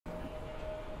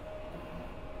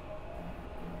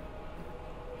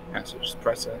Yeah, so just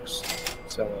press X,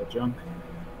 sell all junk.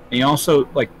 And you also,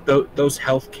 like, those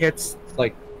health kits,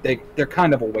 like, they're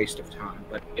kind of a waste of time,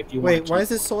 but if you want Wait, to why keep... is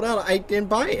this sold out? I didn't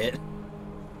buy it.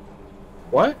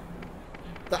 What?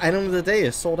 The item of the day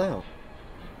is sold out.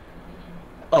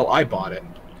 Oh, I bought it.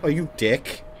 Oh, you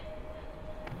dick.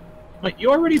 Like, you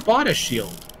already bought a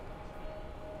shield.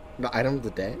 The item of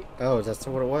the day? Oh, that's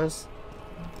what it was?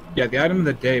 Yeah, the item of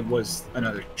the day was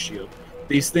another shield.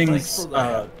 These things,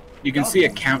 you can see a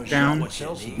countdown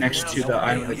next to the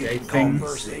item of the day thing.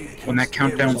 When that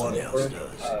countdown's over,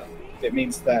 it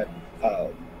means that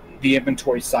the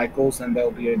inventory cycles and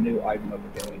there'll be a new item of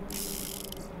the day.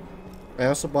 I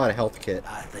also bought a health kit.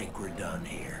 I think we're done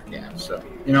here. Yeah, so,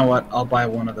 you know what? I'll buy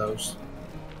one of those.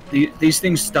 These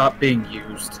things stop being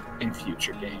used in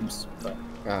future games, but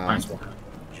might as well.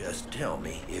 Just tell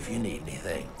me if you need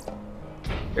anything.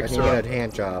 I can get a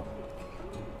hand job.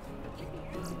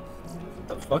 What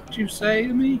the fuck did you say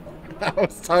to me? I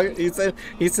was talking.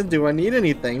 He said, "Do I need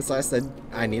anything?" So I said,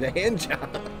 "I need a hand job."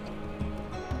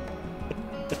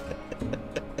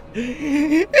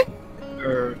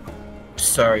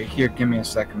 Sorry. Here, give me a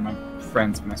second. My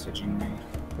friend's messaging me.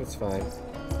 That's fine.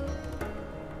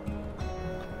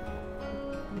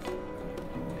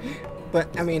 But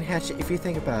I mean, Hatchet, if you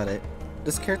think about it,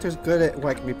 this character's good at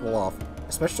whacking people off,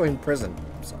 especially in prison.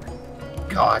 I'm sorry.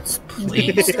 Gods,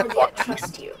 please.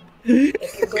 Trust you.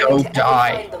 If you're Go going to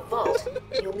die. find the vault,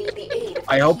 you'll need the aid of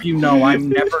I hope you know I'm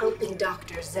never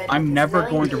never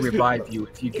going to revive you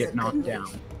if you get knocked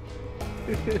down.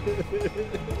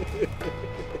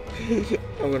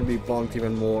 I'm gonna be bonked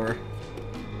even more.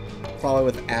 Probably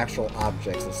with actual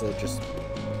objects instead of just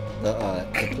the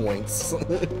points.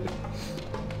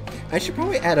 I should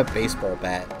probably add a baseball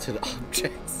bat to the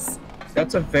objects.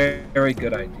 That's a very, very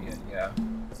good idea, yeah.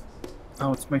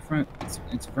 Oh, it's my friend.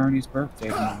 It's Vernie's birthday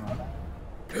tomorrow.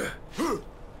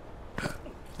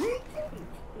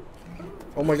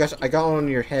 Oh my gosh, I got on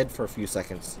your head for a few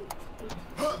seconds.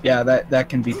 Yeah, that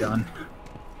can be done.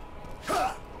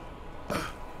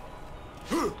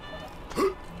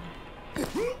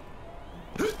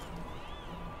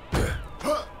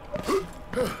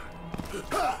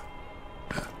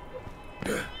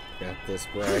 Got this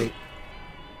right.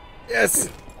 Yes!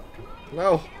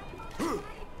 No!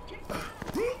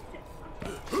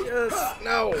 Yes!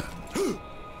 No!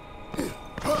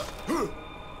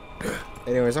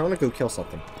 Anyways, I want to go kill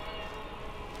something.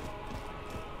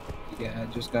 Yeah, I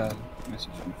just got a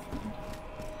message from a friend.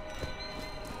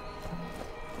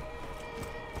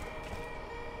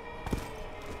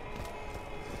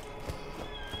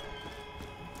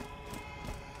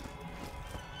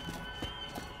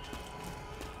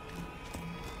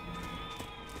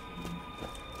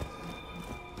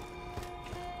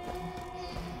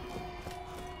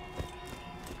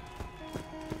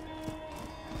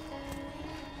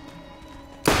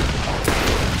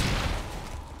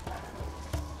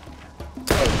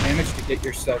 Managed to get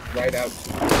yourself right out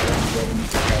to where you need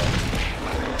to go.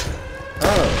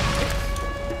 Oh.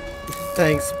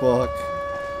 Thanks, book.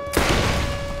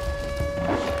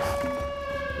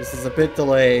 This is a bit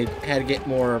delayed. Had to get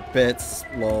more bits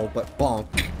low, but bonk.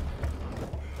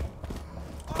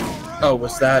 Oh,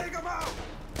 was that...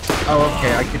 Oh,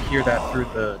 okay, I could hear that through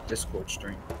the Discord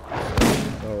stream.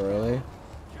 Oh, really?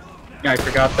 Yeah, I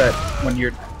forgot that when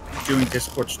you're doing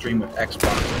Discord stream with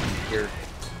Xbox, you can hear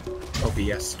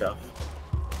OBS stuff.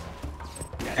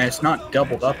 And it's not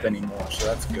doubled up anymore, so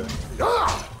that's good.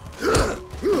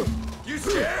 You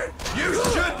scared? You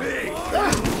should be!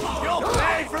 You'll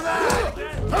pay for that!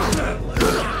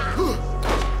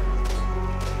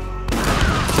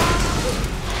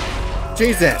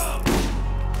 Jesus!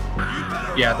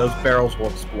 Yeah, those barrels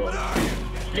will explode.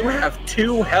 You have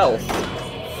 2 health.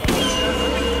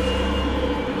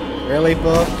 Really,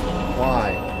 book?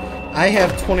 Why? I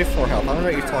have 24 health. I don't know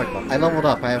what you're talking about. I leveled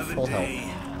up. I have full health.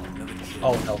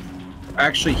 All health.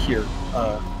 Actually, here,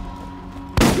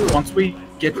 once we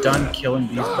get done killing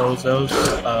these bozos,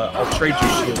 I'll trade you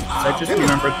shield. Because I just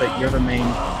remembered that you're the main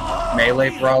melee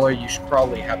brawler. You should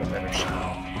probably have a better shield.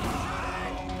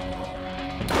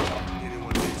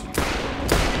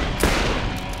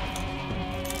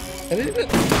 I didn't even...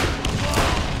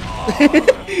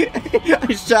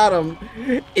 I shot him.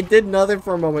 It did nothing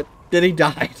for a moment. Then he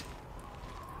died.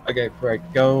 Okay, right.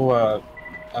 Go,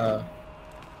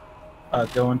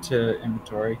 go into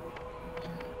inventory.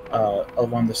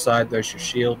 Over on the side, there's your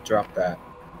shield. Drop that.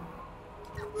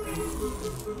 And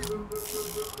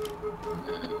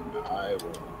I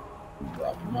will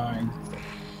drop mine.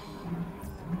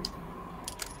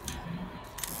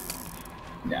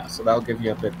 Yeah, so that'll give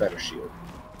you a bit better shield.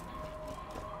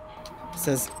 It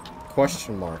says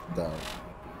question mark, though.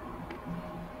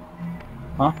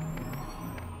 Huh?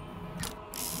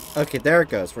 Okay, there it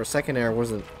goes. For a second there, it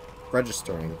wasn't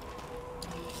registering.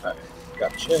 Alright,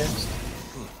 got chest.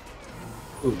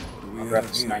 Ooh, I'll grab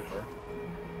the sniper.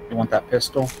 You want that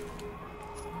pistol?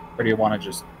 Or do you want to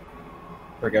just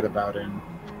forget about it and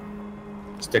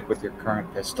stick with your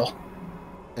current pistol?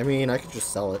 I mean, I could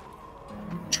just sell it.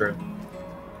 True.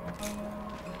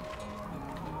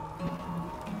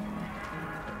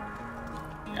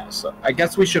 Yeah, so I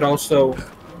guess we should also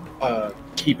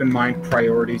keep in mind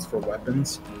priorities for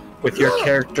weapons. With your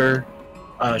character,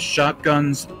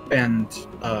 shotguns and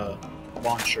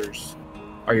launchers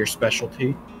are your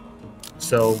specialty.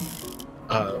 So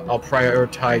I'll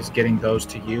prioritize getting those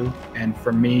to you. And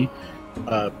for me,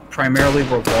 primarily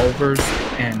revolvers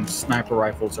and sniper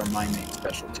rifles are my main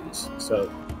specialties.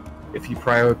 So if you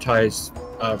prioritize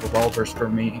revolvers for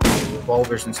me,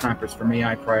 revolvers and snipers for me,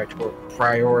 I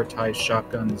prioritize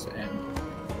shotguns and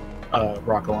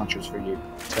rocket launchers for you.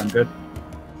 Sound good?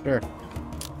 Sure.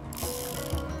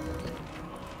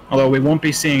 Although we won't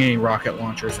be seeing any rocket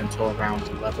launchers until around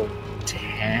level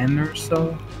 10 or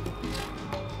so.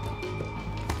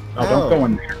 Oh, don't go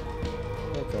in there.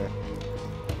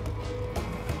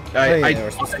 Okay. I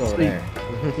supposed to go there.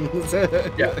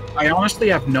 yeah, I honestly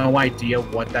have no idea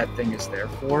what that thing is there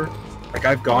for. Like,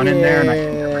 I've gone in there and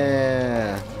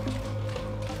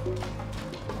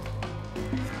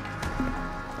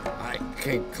I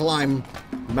can climb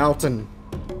mountain.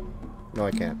 No,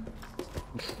 I can't.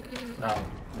 No,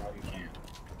 you can't.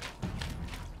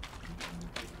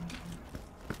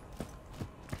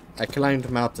 I climbed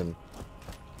mountain.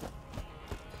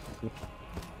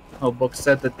 Oh, book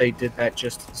said that they did that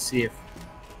just to see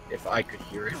if I could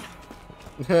hear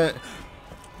it.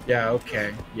 Yeah,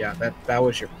 okay. Yeah, that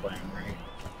was your plan, right?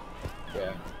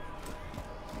 Yeah.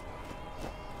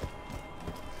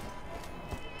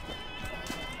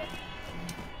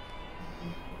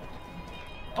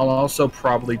 I'll also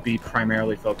probably be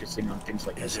primarily focusing on things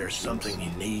like Is there something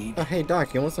you need? Oh, hey,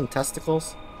 Doc, you want some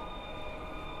testicles?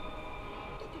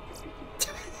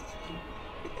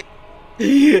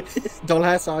 Don't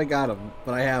ask how I got them,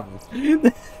 but I have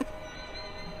them.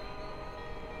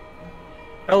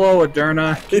 Hello,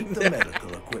 Aderna. Keep the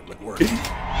medical equipment working.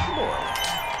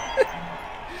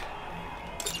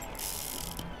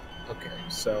 Okay,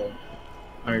 so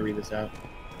let me read this out.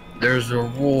 There's a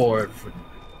reward for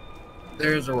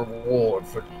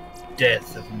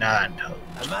death of Nine-Toes,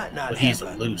 I might not but he's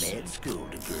have elusive. med school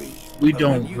degree. We but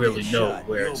don't when you really get know shot,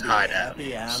 where you'll his be hideout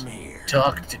happy is. I'm here.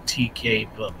 Talk to T.K.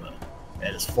 Bubba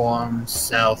at his farm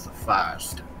south of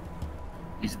Firestone.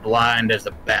 He's blind as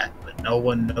a bat, but no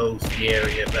one knows the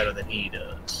area better than he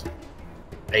does.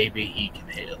 Maybe he can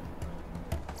help.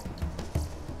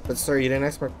 But sir, you didn't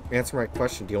answer my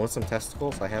question. Do you want some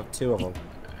testicles? I have 2 of them.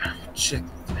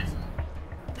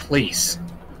 Please.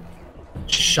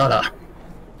 Shut up.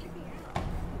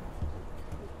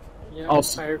 Yeah,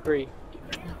 Also- I agree.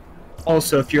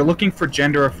 Also, if you're looking for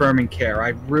gender-affirming care, I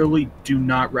really do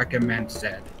not recommend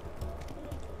Zed.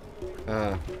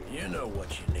 You know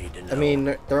what you need to know. I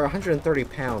mean, they're 130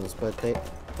 pounds, but they're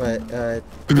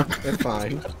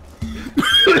fine.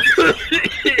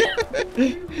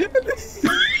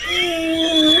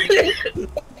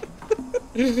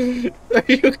 Are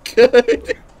you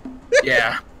good?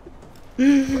 Yeah.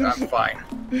 I'm fine.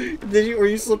 Were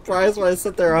you surprised when I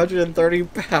said they're 130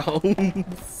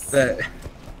 pounds? That,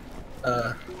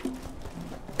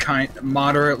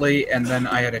 moderately, and then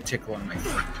I had a tickle in my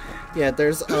throat. Yeah, there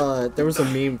was a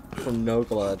meme from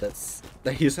Nogla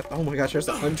that he said, oh my gosh, there's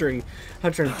a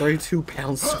 132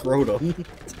 pound scrotum.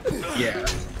 Yeah.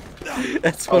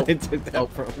 That's what I took that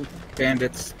from.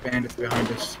 Bandits behind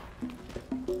us.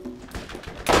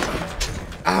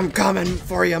 I'm coming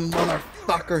for you,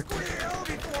 motherfucker.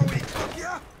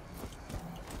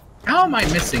 How am I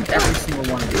missing every single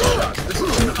one of these shots? This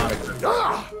is not a good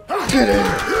one. Get in.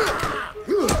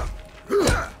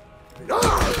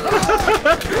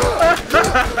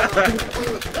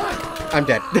 I'm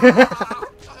dead.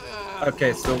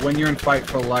 Okay, so when you're in fight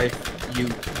for life, you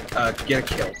get a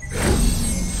kill.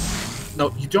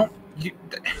 No, you don't.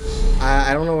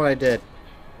 I don't know what I did.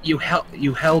 You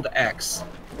held X.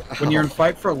 When you're in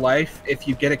fight for life, if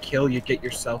you get a kill, you get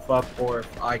yourself up, or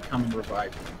if I come and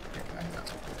revive you.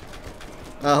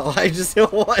 Oh, I just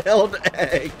held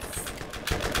X.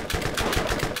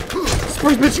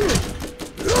 Surprise, bitch!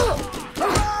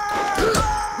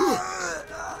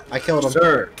 I killed him.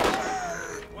 Sir.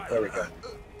 There we go.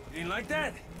 You didn't like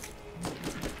that?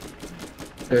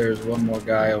 There's one more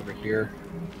guy over here.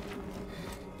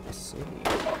 Let's see.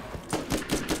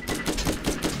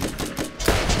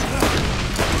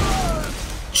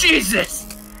 Jesus!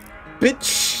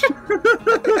 Bitch!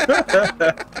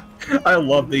 I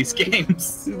love these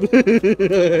games. The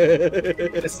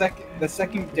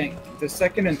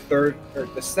second and third, or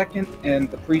the second and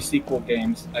the pre-sequel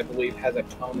games, I believe, has a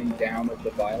toning down of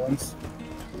the violence.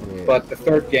 Yeah. But the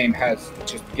third game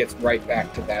just gets right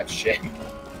back to that shit.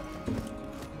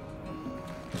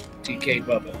 TK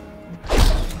Bubba.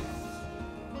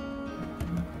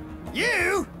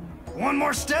 You? One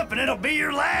more step and it'll be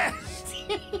your last.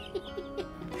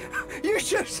 You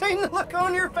should have seen the look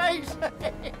on your face.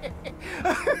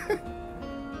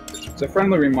 It's a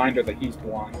friendly reminder that he's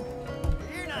blind.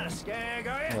 You're not a skag,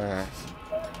 are you?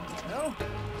 No?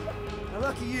 Now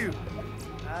lucky you.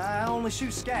 I only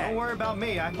shoot skag. Don't worry about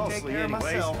me. I can take care of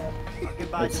myself. I'll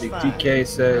get by. Let's see. TK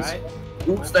says, right?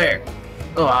 Who's there?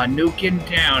 Oh, a nuke in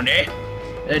town, eh?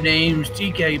 The name's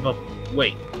TK, but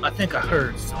wait, I think I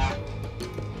heard something.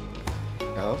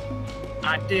 Oh?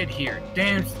 I did hear.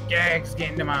 Damn skags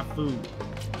getting to my food.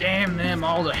 Damn them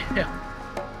all to hell.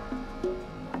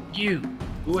 You,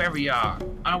 whoever you are,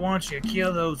 I want you to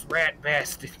kill those rat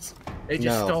bastards. They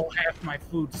just stole half my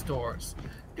food stores.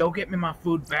 Go get me my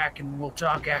food back and we'll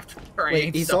talk after.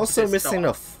 Wait, he's also missing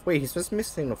a... Wait, he's just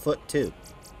missing a foot too.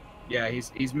 Yeah,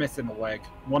 he's missing a leg.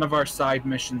 One of our side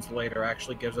missions later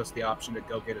actually gives us the option to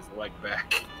go get his leg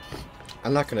back.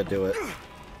 I'm not gonna do it.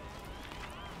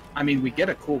 I mean, we get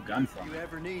a cool gun from it. You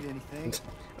ever need anything?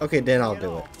 Okay, then I'll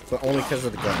do it, but only because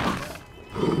of the gun.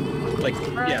 Like,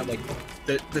 yeah, like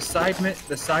the side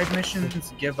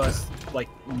missions give us like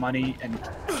money and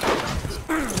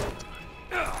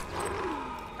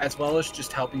as well as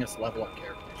just helping us level up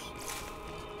characters.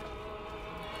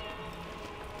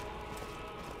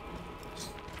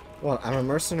 Well, I'm a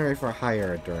mercenary for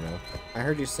hire, Adorno. I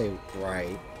heard you say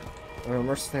right. I'm a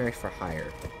mercenary for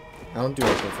hire. I don't do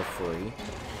anything for free.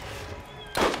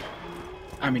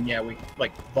 I mean, yeah, we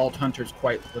like Vault Hunters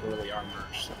quite literally are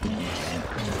mercs.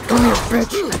 Come here,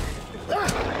 bitch!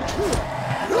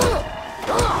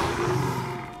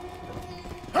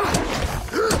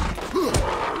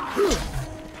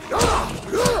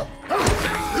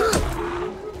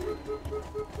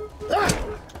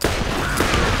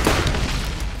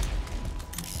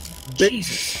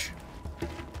 Jesus!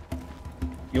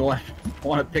 You want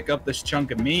to pick up this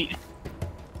chunk of meat?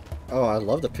 Oh, I'd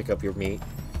love to pick up your meat.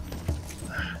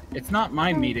 It's not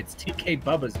my meat, it's TK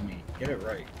Bubba's meat. Get it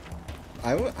right.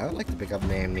 I would like to pick up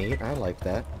man meat. I like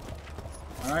that.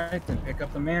 Alright, then pick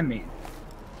up the man meat.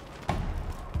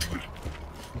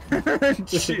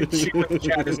 She with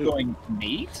chat is going,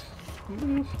 meat?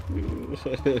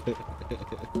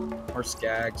 Or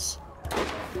skags.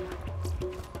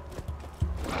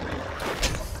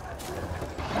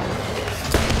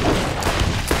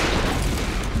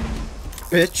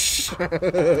 Bitch!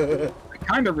 I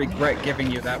kind of regret giving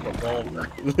you that revolver.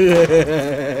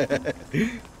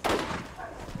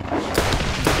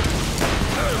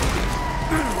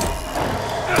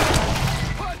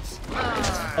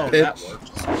 Oh, bitch. That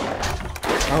works.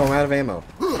 Oh, I'm out of ammo.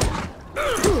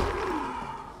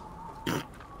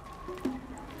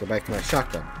 Go back to my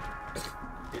shotgun.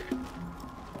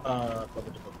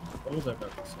 What was I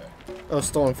about to say? Oh,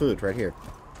 stolen food right here.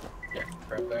 Yeah,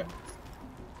 grab that.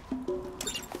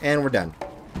 And we're done.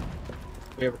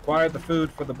 We have acquired the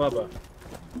food for the Bubba.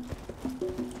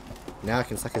 Now I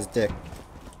can suck his dick.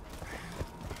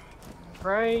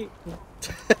 Right.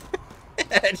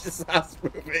 It just stops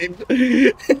moving.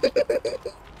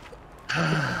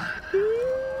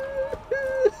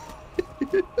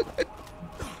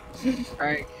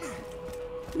 Right.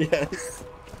 Yes.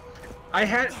 I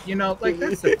had, you know, like,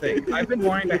 that's the thing. I've been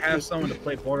wanting to have someone to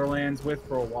play Borderlands with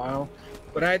for a while,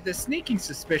 but I had the sneaking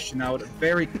suspicion I would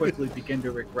very quickly begin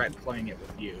to regret playing it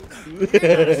with you.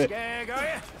 You're not a skag, are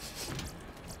you?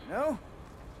 No?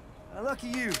 Now, lucky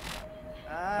you.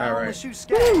 I only shoot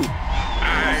skag.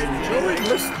 I enjoyed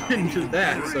listening to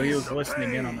that, so he was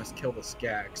listening in on this Kill the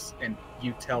Skags, and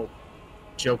you tell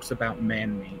jokes about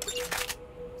man meat.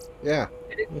 Yeah.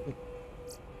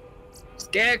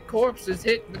 Skag corpses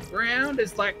hitting the ground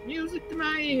is like music to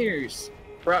my ears.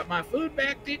 Brought my food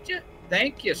back, did you?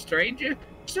 Thank you, stranger.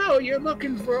 So you're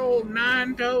looking for old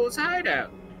Nine Toes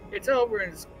hideout. It's over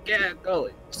in Skag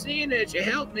Gully. Seeing as you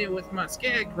helped me with my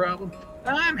skag problem,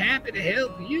 I'm happy to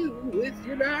help you with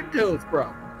your Nine Toes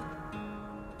problem.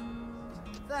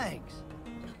 Thanks.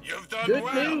 You've done Good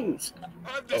well. news.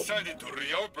 I've decided to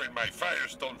reopen my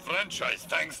Firestone franchise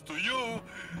thanks to you.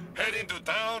 Head into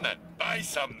town and buy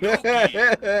some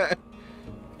milky.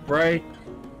 Right?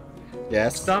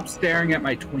 Yes. Stop staring at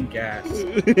my twink ass.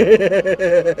 Anyway,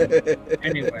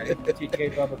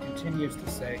 TK Bubba continues to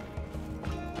say,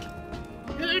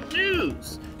 good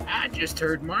news! I just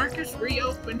heard Marcus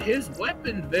reopened his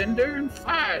weapon vendor in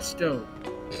Firestone.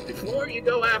 Before you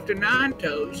go after Nine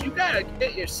Toes, you gotta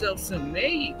get yourself some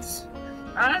nades.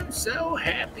 I'm so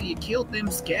happy you killed them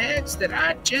skags that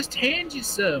I'd just hand you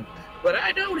some, but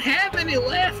I don't have any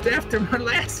left after my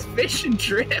last fishing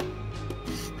trip.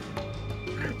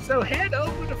 So head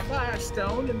over to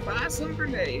Firestone and buy some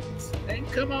grenades, then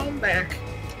come on back.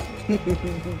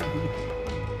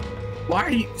 Why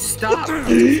are you... Stop!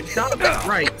 Stop that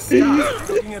right, stop!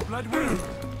 Looking at Bloodwind.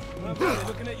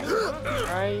 Looking at you.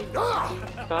 Right? Stop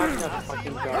that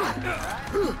fucking gun.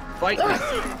 Fight me!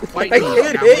 Fight I me!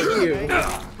 can't hit you!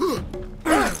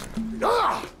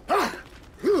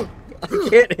 I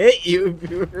can't hit you if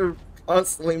you're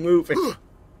constantly moving.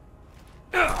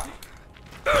 I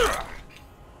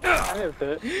have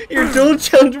that. Your dual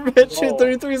countermeasure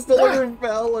 33 is no longer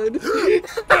valid.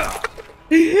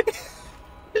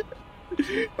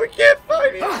 We can't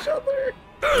find each other.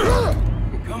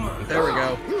 Come on. There we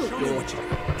go. Show me what you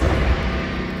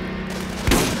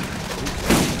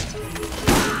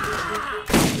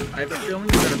I have a feeling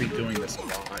we're gonna be doing this a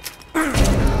lot.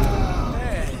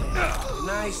 Hey,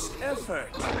 nice effort.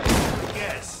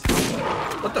 Yes.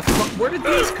 What the fuck? Where did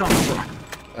these come from?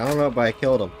 I don't know, but I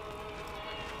killed him.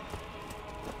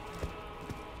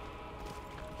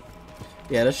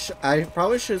 Yeah, I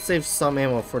probably should save some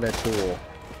ammo for that tool.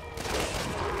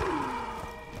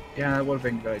 Yeah, that would have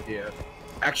been a good idea.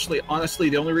 Actually, honestly,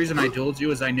 the only reason I dueled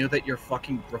you is I knew that your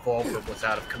fucking revolver was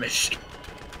out of commission.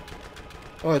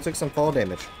 Oh, I took some fall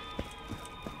damage.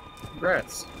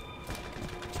 Congrats.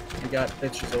 We got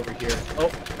bitches over here.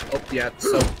 Oh, yeah.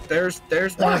 So there's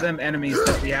one of them enemies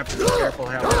that we have to be careful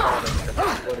how we call them because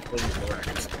it's politically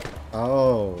incorrect.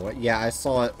 Oh, yeah, I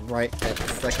saw it right at the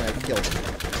second I killed him.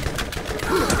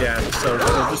 Yeah, so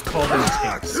we'll just call them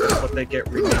tanks. That's what they get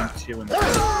renamed to in the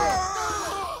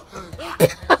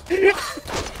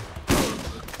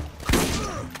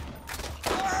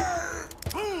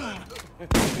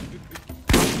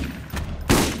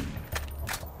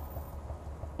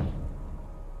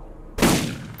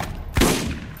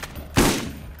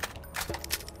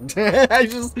I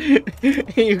just...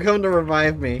 you come to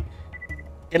revive me.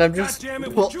 And I'm just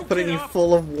putting you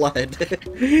full of blood.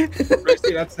 See,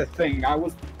 that's the thing. I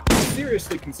was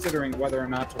seriously considering whether or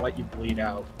not to let you bleed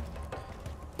out.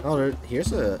 Oh,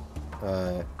 here's a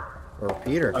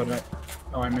repeater. Oh, no.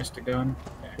 Oh, I missed a gun?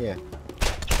 Okay. Yeah.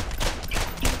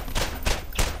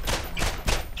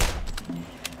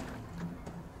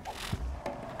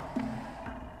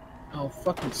 Oh,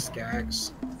 fucking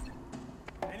skags.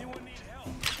 Anyone need help?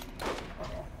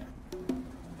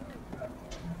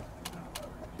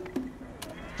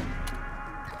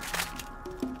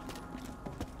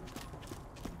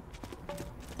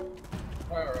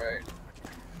 Alright.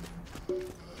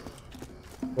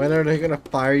 When are they gonna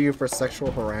fire you for sexual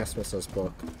harassment, says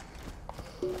book?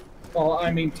 Well,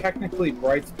 I mean, technically,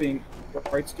 Bright's doing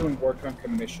work on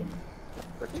commission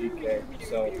for TK,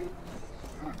 so...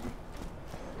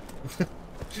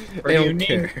 They don't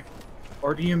care.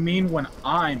 Or do you mean when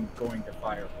I'm going to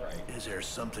fire Bright? Is there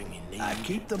something you need? I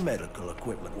keep the medical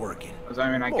equipment working. Because,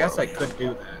 I mean, I guess I could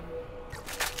do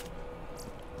that.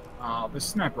 Oh, this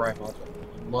sniper rifle is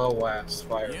a low-ass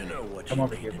fire. You know what Come you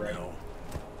over need here, to Bright. know.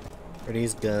 Are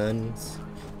these guns?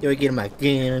 Do I get my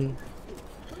gun?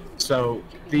 So,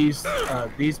 these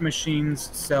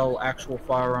machines sell actual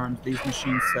firearms. These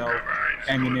machines sell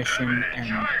ammunition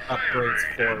and upgrades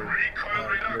for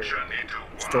your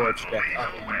storage deck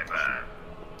up ammunition.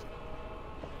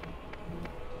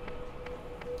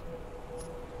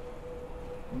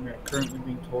 We are currently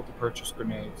being told to purchase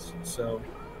grenades, so...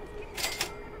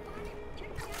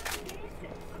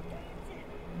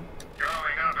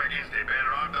 Going up against a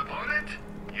bedrock opponent?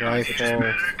 You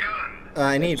Rifle.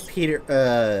 I need Peter,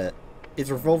 it's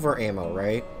revolver ammo,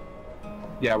 right?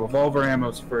 Yeah, revolver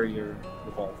ammo's for your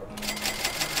revolver.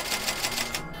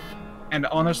 And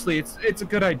honestly, it's a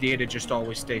good idea to just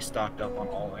always stay stocked up on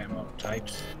all ammo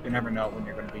types. You never know when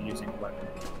you're going to be using a weapon,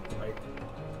 right?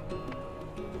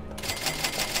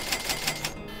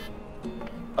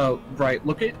 Oh, right.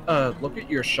 Look at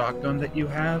your shotgun that you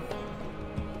have.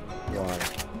 Why?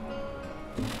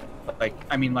 Like,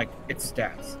 I mean, like its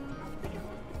stats.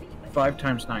 5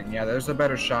 times 9. Yeah, there's a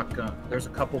better shotgun. There's a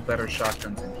couple better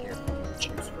shotguns in here for you to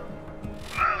choose from.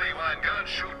 Only one gun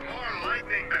shoot more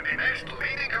lightning than the next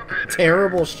leading competitor.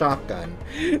 Terrible shotgun.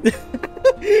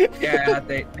 Yeah,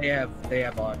 they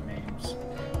have odd names.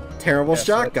 Terrible Yeah, so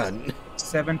shotgun.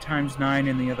 7 times 9,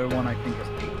 and the other one I think is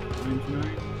 8 times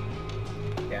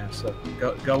 9. Yeah, so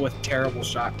go with terrible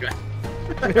shotgun.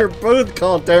 They're both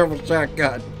called terrible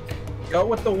shotgun. Go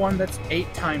with the one that's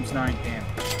 8 times 9 damage.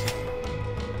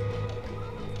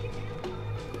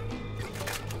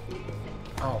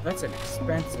 Oh, that's an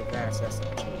expensive ass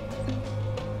SMG.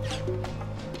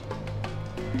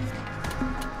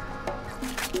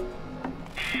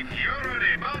 If you're on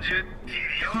a budget,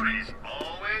 TDR is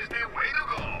always the way to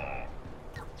go.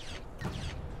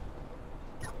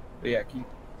 But yeah,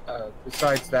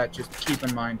 besides that, just keep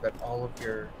in mind that all of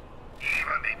your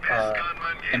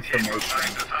information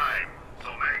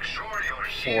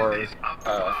for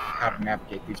how to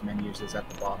navigate these menus is at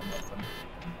the bottom of them.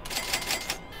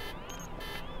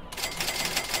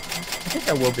 I think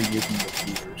I will be using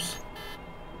repeaters.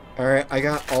 Alright, I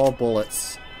got all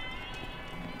bullets.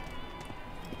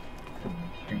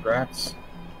 Congrats.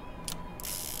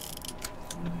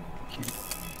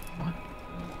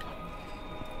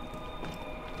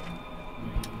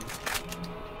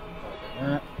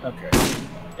 What? Okay.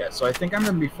 Yeah, so I think I'm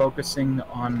going to be focusing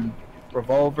on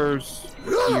revolvers,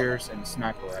 repeaters, and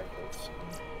sniper rifles.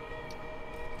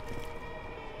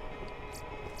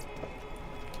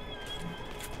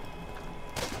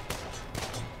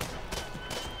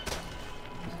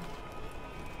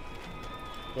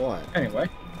 What? Anyway.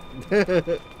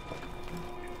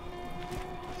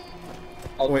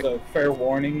 Also, fair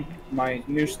warning, my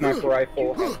new sniper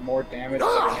rifle has more damage,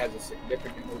 but it has a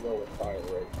significantly lower fire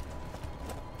rate.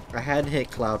 I had to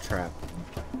hit Cloud Trap.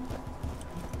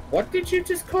 What did you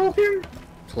just call him?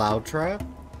 Cloud Trap?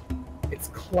 It's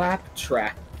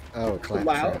Claptrap. Oh, Cloud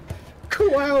Trap.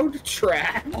 Cloud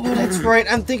Trap. Oh, that's right.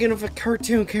 I'm thinking of a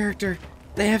cartoon character.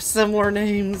 They have similar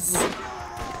names.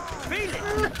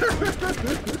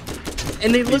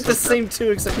 And they look the same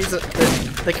too, except he's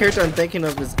the character I'm thinking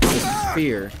of is a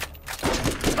sphere.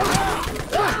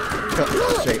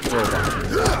 Cup-shaped robot.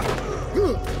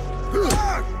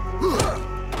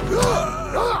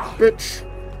 Bitch.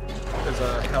 There's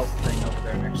a health thing over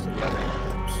there next to the other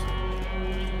items.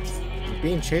 You're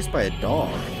being chased by a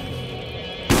dog.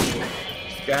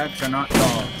 Skags are not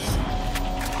dogs.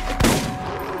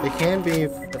 They can be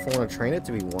if I want to train it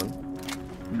to be one.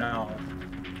 No.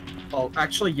 Oh,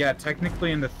 actually, yeah,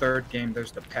 technically in the third game,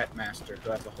 there's the pet master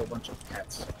who has a whole bunch of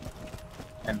pets.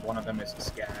 And one of them is a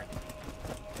skag.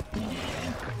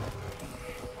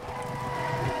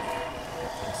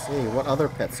 Let's see, what other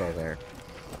pets are there?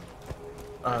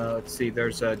 Let's see,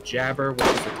 there's a jabber, which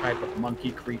is a type of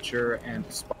monkey creature, and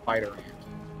a spider ant,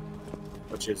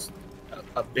 which is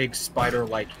a big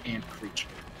spider-like ant creature.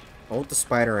 I want the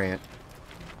spider ant.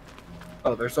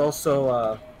 Oh, there's also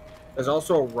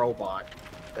a robot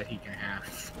that he can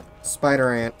have.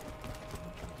 Spider ant.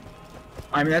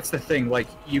 I mean, that's the thing, like,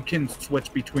 you can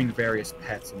switch between various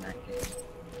pets in that game.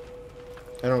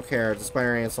 I don't care, the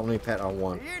spider ant's the only pet I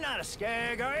want. You're not a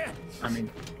skag, are you? I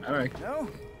mean, alright. No?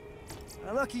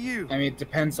 Well, lucky you. I mean, it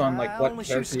depends on, like, what only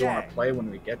shoot character you want skag. to play when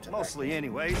we get to Mostly that.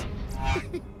 anyways.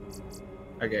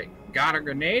 Okay, got a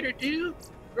grenade or two?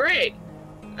 Great!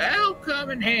 That'll come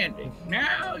in handy.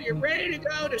 Now you're ready to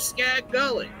go to Skag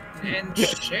Gully and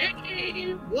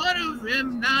shave one of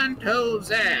them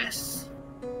nine-toes ass.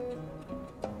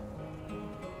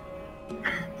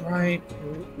 Right.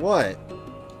 What?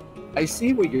 I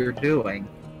see what you're doing.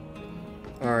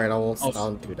 Alright,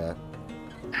 I'll do that.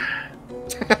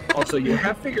 Also, you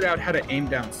have figured out how to aim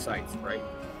down sights, right?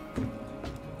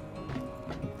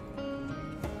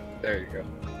 There you go.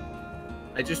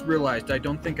 I just realized I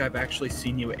don't think I've actually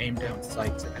seen you aim down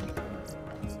sights at anything.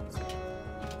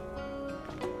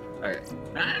 Alright.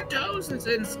 Nine Toes is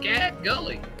in Skag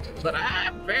Gully, but I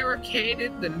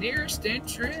barricaded the nearest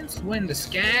entrance when the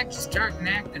Skags started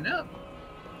acting up.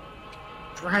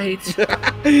 Right.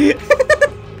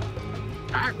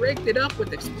 I rigged it up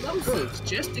with explosives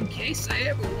just in case I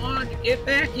ever wanted to get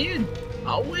back in.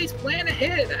 Always plan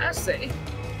ahead, I say.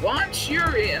 Once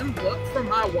you're in, look for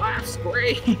my wife's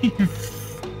grave.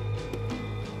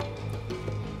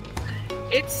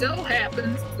 It so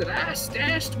happens that I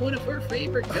stashed one of her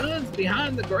favorite guns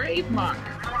behind the grave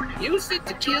marker. Used it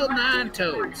to kill Nine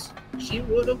Toes. She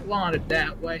would have wanted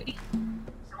that way. You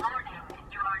are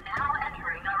now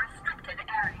entering a restricted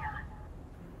area.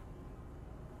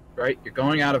 Right? You're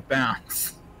going out of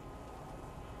bounds.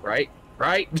 Right?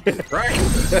 Right? Wasted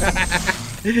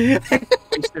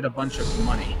a bunch of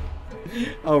money.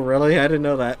 Oh, really? I didn't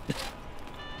know that.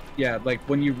 Yeah, like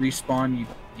when you respawn,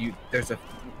 you there's a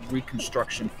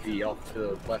reconstruction fee off to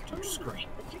the left of your screen.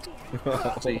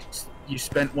 So you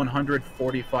spent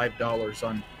 $145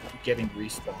 on getting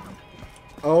respawned.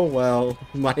 Oh well,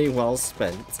 money well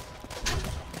spent.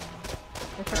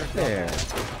 Okay, there.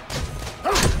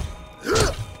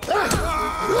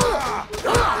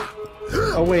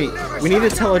 Oh wait, we need to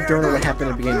tell Adorno what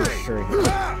happened at the beginning of the stream.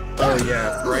 Oh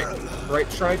yeah, right.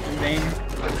 Tried to name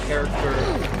a character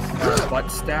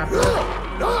butt stabber,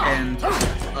 and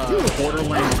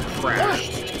Borderlands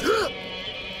crashed.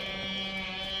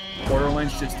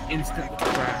 Borderlands just instantly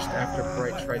crashed after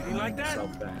Bright tried to make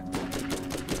himself that.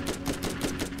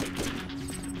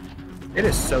 It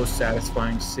is so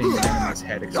satisfying seeing an enemy's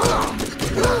head explode.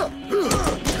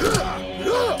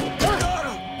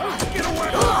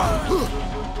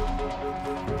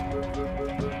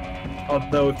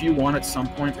 Although, if you want at some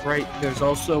point, Bright, there's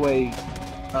also a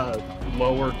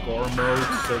lower gore mode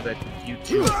so that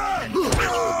YouTube and Twitch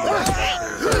will be less likely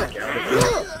to freak out at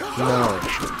you.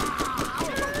 No.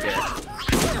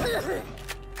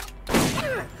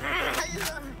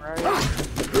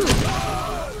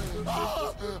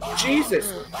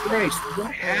 Jesus Christ,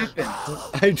 what happened?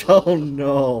 I don't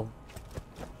know.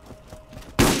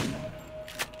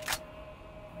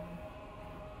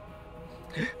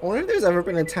 I wonder if there's ever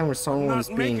been a time where someone was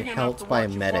being helped by a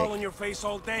medic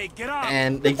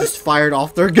and they just fired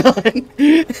off their gun at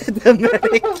the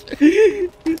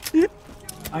medic.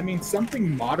 I mean,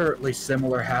 something moderately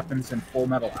similar happens in Full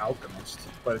Metal Alchemist,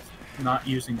 but it's not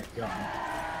using a gun.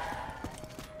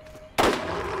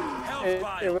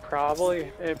 It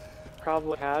probably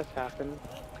has happened.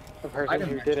 The person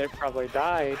who did it probably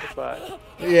died, but...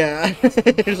 Yeah.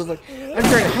 It's just like, I'm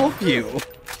trying to help you.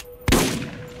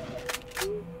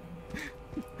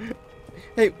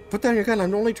 Hey, put down your gun,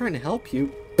 I'm only trying to help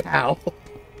you. Pow.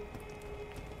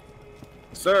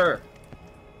 Sir!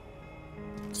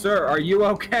 Sir, are you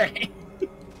okay?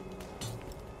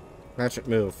 Hatchet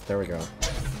move. There we go.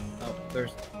 Oh,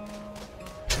 there's...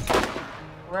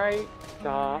 Right.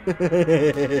 Stop. Stop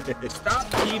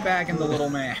teabagging the little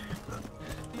man.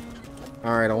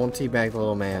 Alright, I won't teabag the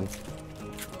little man.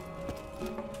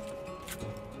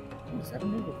 Is that a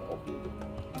new revolt?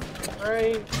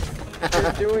 Right.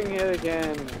 You're doing it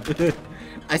again.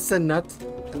 I said not to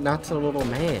the little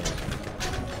man.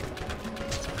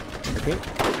 Okay.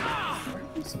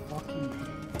 These fucking...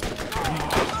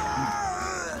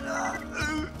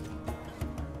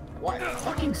 What?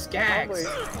 Fucking skags!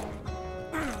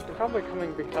 They're probably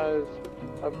coming because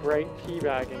of Bright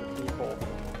teabagging people.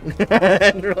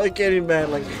 And really getting mad,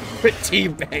 like, quit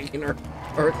teabagging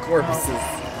our corpses.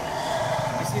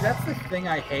 You see, that's the thing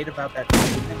I hate about that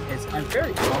statement, is I'm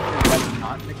very confident that's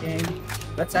not in the game.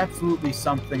 That's absolutely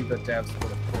something the devs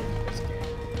would have put in this game.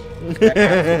 That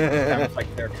absolutely sounds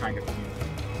like their kind of humor.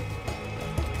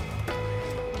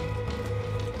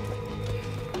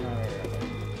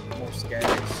 Alright, more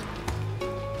skags.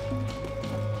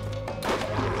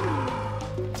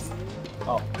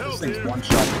 Oh, this thing's one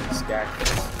shot with the skag.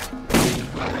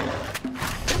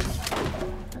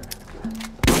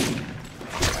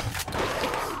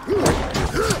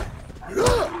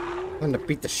 I'm gonna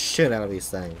beat the shit out of these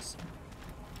things.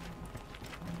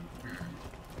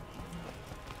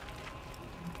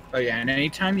 Oh yeah, and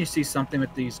anytime you see something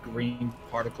with these green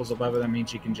particles above it, that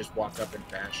means you can just walk up and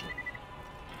bash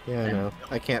it. Yeah, I know.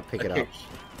 I can't pick it up.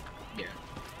 Yeah,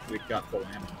 we've got full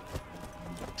ammo.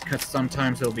 Because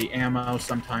sometimes it'll be ammo,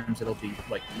 sometimes it'll be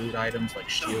like loot items like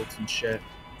shields and shit.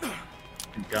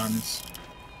 And guns.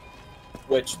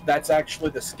 Which, that's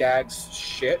actually the Skags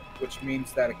shit, which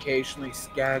means that occasionally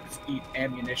Skags eat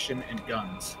ammunition and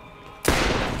guns.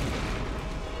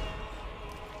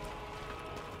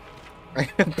 I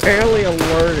barely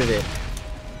alerted it,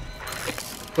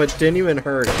 but didn't even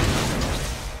hurt it.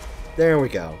 There we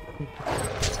go.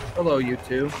 Hello, you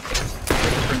two.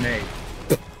 Grenade.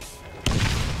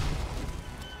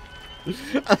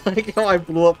 I like how I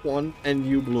blew up one and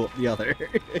you blew up the other.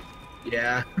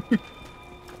 Yeah.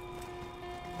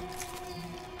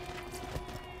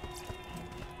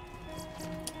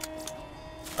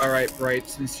 Alright, Bright,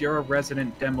 since you're a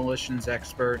resident demolitions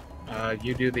expert,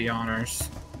 you do the honors.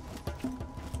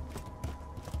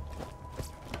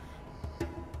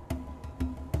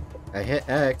 I hit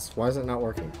X. Why is it not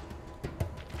working?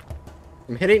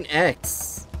 I'm hitting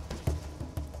X.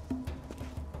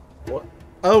 What?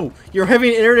 Oh, you're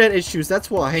having internet issues. That's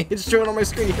why. It's showing on my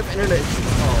screen you have internet issues.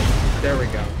 Oh, there we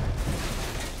go.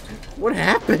 What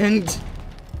happened?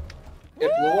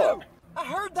 It blew up. I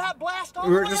heard that blast on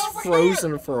We were the way just over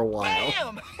frozen here. for a while.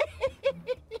 Damn!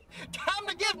 Time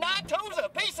to give Nine Toes a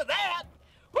piece of that.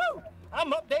 Woo!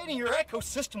 I'm updating your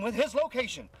ecosystem with his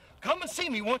location. Come and see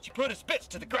me once you put his bits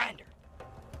to the grinder.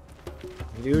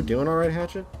 You doing alright,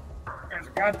 Hatchet? There's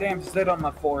a goddamn zit on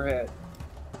my forehead.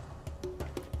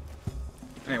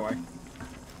 Anyway.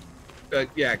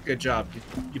 Yeah, good job.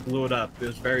 You blew it up. It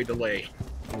was very delayed.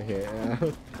 Yeah.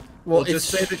 We'll just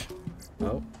say that...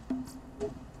 Oh.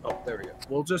 Oh, there we go.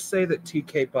 We'll just say that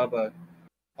TK Bubba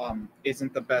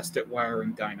isn't the best at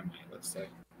wiring dynamite, let's say.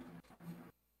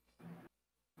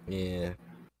 Yeah.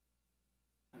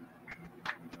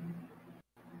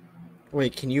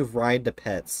 Wait, can you ride the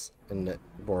pets in the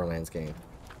Borderlands game?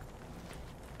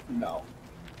 No.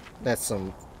 That's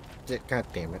some... God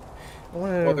damn it. I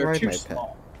want Well, to they're ride too my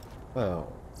small. pet. Oh.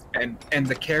 And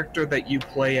the character that you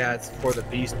play as for the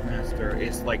Beastmaster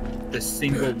is like the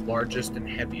single largest and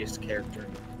heaviest character.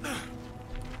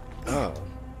 Oh.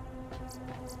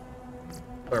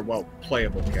 Or, well,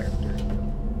 playable character.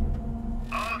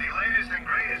 All the latest and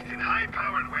greatest in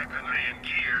high-powered weaponry and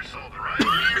gear sold right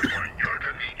here for your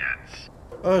convenience.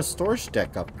 Oh, storage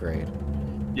deck upgrade.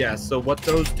 Yeah, so what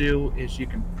those do is you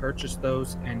can purchase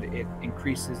those and it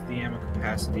increases the ammo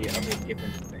capacity of a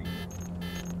given thing.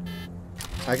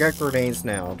 I got grenades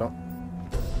now.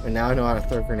 And now I know how to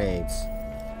throw grenades.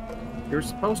 You're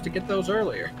supposed to get those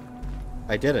earlier.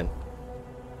 I didn't.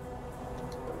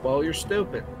 Well, you're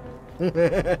stupid.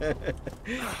 I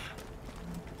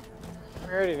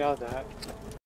already know that.